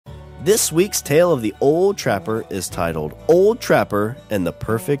This week's tale of the Old Trapper is titled Old Trapper and the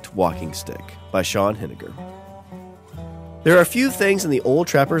Perfect Walking Stick by Shawn Henninger. There are a few things in the Old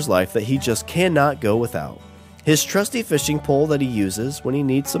Trapper's life that he just cannot go without. His trusty fishing pole that he uses when he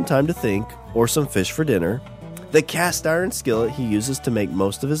needs some time to think or some fish for dinner, the cast iron skillet he uses to make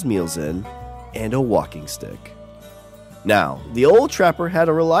most of his meals in, and a walking stick. Now, the Old Trapper had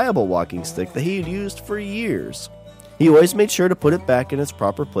a reliable walking stick that he had used for years. He always made sure to put it back in its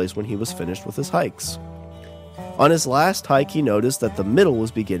proper place when he was finished with his hikes. On his last hike, he noticed that the middle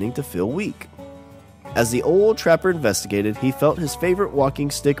was beginning to feel weak. As the Old Trapper investigated, he felt his favorite walking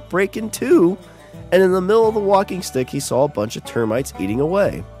stick break in two, and in the middle of the walking stick, he saw a bunch of termites eating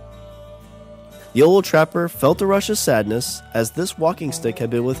away. The Old Trapper felt a rush of sadness, as this walking stick had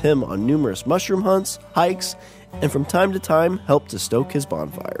been with him on numerous mushroom hunts, hikes, and from time to time helped to stoke his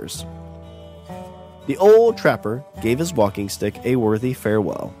bonfires. The Old Trapper gave his walking stick a worthy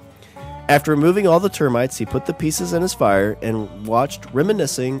farewell. After removing all the termites, he put the pieces in his fire and watched,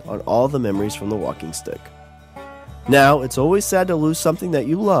 reminiscing on all the memories from the walking stick. Now, it's always sad to lose something that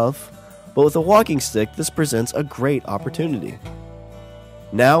you love, but with a walking stick, this presents a great opportunity.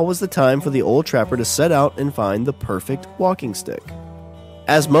 Now was the time for the Old Trapper to set out and find the perfect walking stick.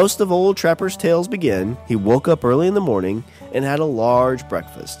 As most of Old Trapper's tales begin, he woke up early in the morning and had a large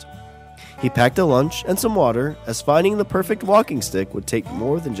breakfast. He packed a lunch and some water, as finding the perfect walking stick would take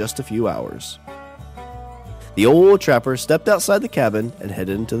more than just a few hours. The Old Trapper stepped outside the cabin and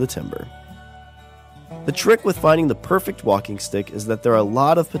headed into the timber. The trick with finding the perfect walking stick is that there are a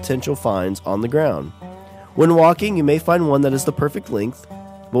lot of potential finds on the ground. When walking, you may find one that is the perfect length,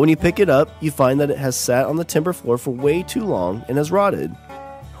 but when you pick it up, you find that it has sat on the timber floor for way too long and has rotted.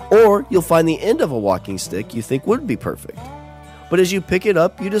 Or you'll find the end of a walking stick you think would be perfect, but as you pick it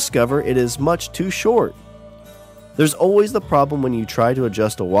up, you discover it is much too short. There's always the problem when you try to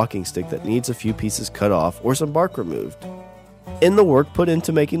adjust a walking stick that needs a few pieces cut off or some bark removed. In the work put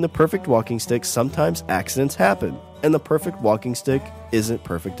into making the perfect walking stick, sometimes accidents happen, and the perfect walking stick isn't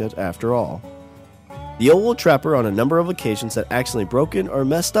perfect after all. The Old Trapper on a number of occasions had accidentally broken or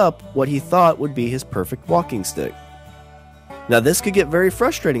messed up what he thought would be his perfect walking stick. Now this could get very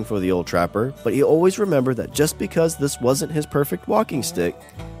frustrating for the Old Trapper, but he always remembered that just because this wasn't his perfect walking stick,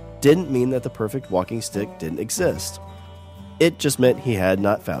 didn't mean that the perfect walking stick didn't exist. It just meant he had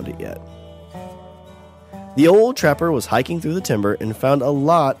not found it yet. The Old Trapper was hiking through the timber and found a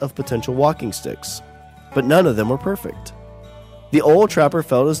lot of potential walking sticks, but none of them were perfect. The Old Trapper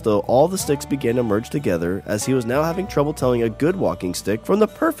felt as though all the sticks began to merge together, as he was now having trouble telling a good walking stick from the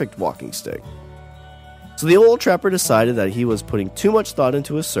perfect walking stick. So the Old Trapper decided that he was putting too much thought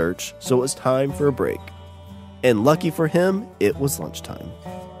into his search, so it was time for a break. And lucky for him, it was lunchtime.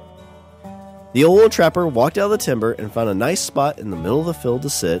 The Old Trapper walked out of the timber and found a nice spot in the middle of the field to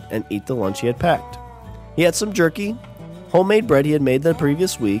sit and eat the lunch he had packed. He had some jerky, homemade bread he had made the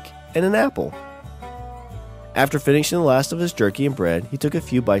previous week, and an apple. After finishing the last of his jerky and bread, he took a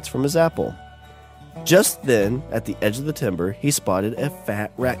few bites from his apple. Just then, at the edge of the timber, he spotted a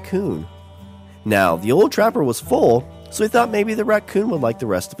fat raccoon. Now, the Old Trapper was full, so he thought maybe the raccoon would like the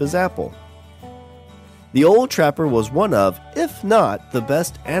rest of his apple. The Old Trapper was one of, if not, the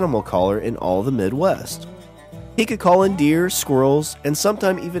best animal caller in all the Midwest. He could call in deer, squirrels, and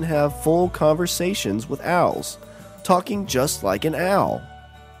sometimes even have full conversations with owls, talking just like an owl.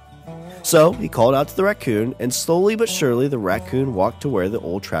 So, he called out to the raccoon, and slowly but surely the raccoon walked to where the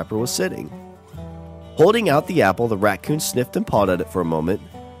Old Trapper was sitting. Holding out the apple, the raccoon sniffed and pawed at it for a moment,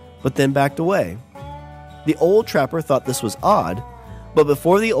 but then backed away. The Old Trapper thought this was odd, but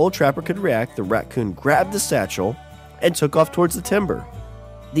before the Old Trapper could react, the raccoon grabbed the satchel and took off towards the timber.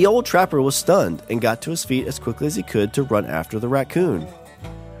 The Old Trapper was stunned and got to his feet as quickly as he could to run after the raccoon.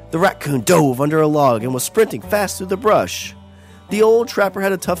 The raccoon dove under a log and was sprinting fast through the brush. The Old Trapper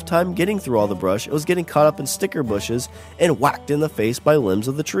had a tough time getting through all the brush. It was getting caught up in sticker bushes and whacked in the face by limbs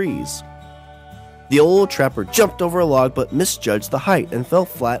of the trees. The Old Trapper jumped over a log but misjudged the height and fell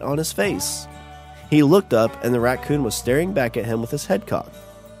flat on his face. He looked up and the raccoon was staring back at him with his head cocked.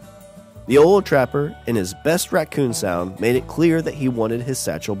 The Old Trapper, in his best raccoon sound, made it clear that he wanted his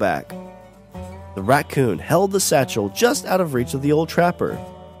satchel back. The raccoon held the satchel just out of reach of the Old Trapper.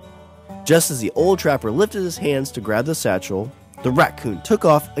 Just as the Old Trapper lifted his hands to grab the satchel, the raccoon took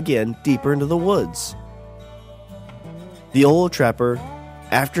off again deeper into the woods. The Old Trapper,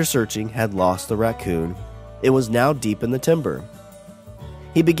 after searching, had lost the raccoon. It was now deep in the timber.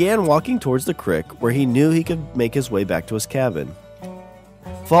 He began walking towards the creek where he knew he could make his way back to his cabin.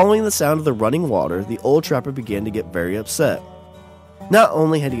 Following the sound of the running water, the Old Trapper began to get very upset. Not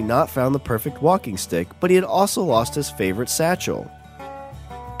only had he not found the perfect walking stick, but he had also lost his favorite satchel.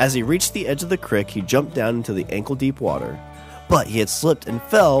 As he reached the edge of the creek, he jumped down into the ankle-deep water. But he had slipped and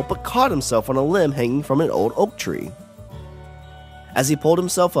fell, but caught himself on a limb hanging from an old oak tree. As he pulled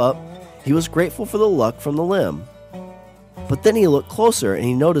himself up, he was grateful for the luck from the limb. But then he looked closer and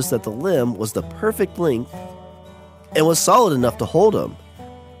he noticed that the limb was the perfect length and was solid enough to hold him.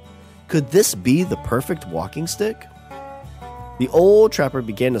 Could this be the perfect walking stick? The old trapper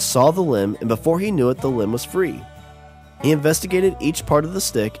began to saw the limb, and before he knew it, the limb was free. He investigated each part of the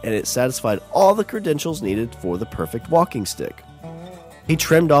stick, and it satisfied all the credentials needed for the perfect walking stick. He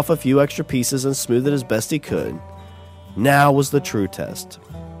trimmed off a few extra pieces and smoothed it as best he could. Now was the true test.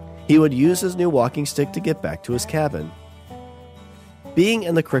 He would use his new walking stick to get back to his cabin. Being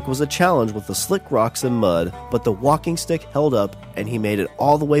in the creek was a challenge with the slick rocks and mud, but the walking stick held up and he made it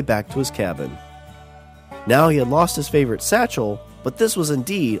all the way back to his cabin. Now he had lost his favorite satchel, but this was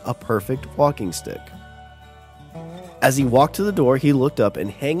indeed a perfect walking stick. As he walked to the door, he looked up, and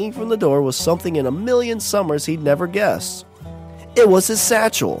hanging from the door was something in a million summers he'd never guessed. It was his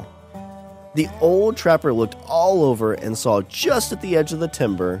satchel. The old trapper looked all over and saw just at the edge of the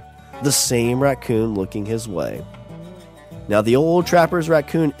timber the same raccoon looking his way. Now, the old trapper's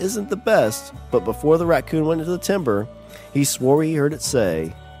raccoon isn't the best, but before the raccoon went into the timber, he swore he heard it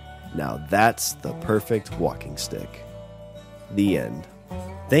say, "Now that's the perfect walking stick." The end.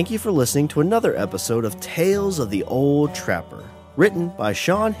 Thank you for listening to another episode of Tales of the Old Trapper, written by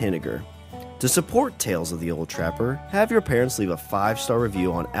Shawn Henninger. To support Tales of the Old Trapper, have your parents leave a 5-star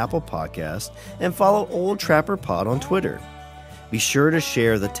review on Apple Podcasts and follow Old Trapper Pod on Twitter. Be sure to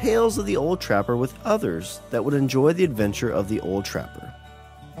share the Tales of the Old Trapper with others that would enjoy the adventure of the Old Trapper.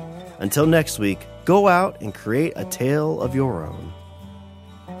 Until next week, go out and create a tale of your own.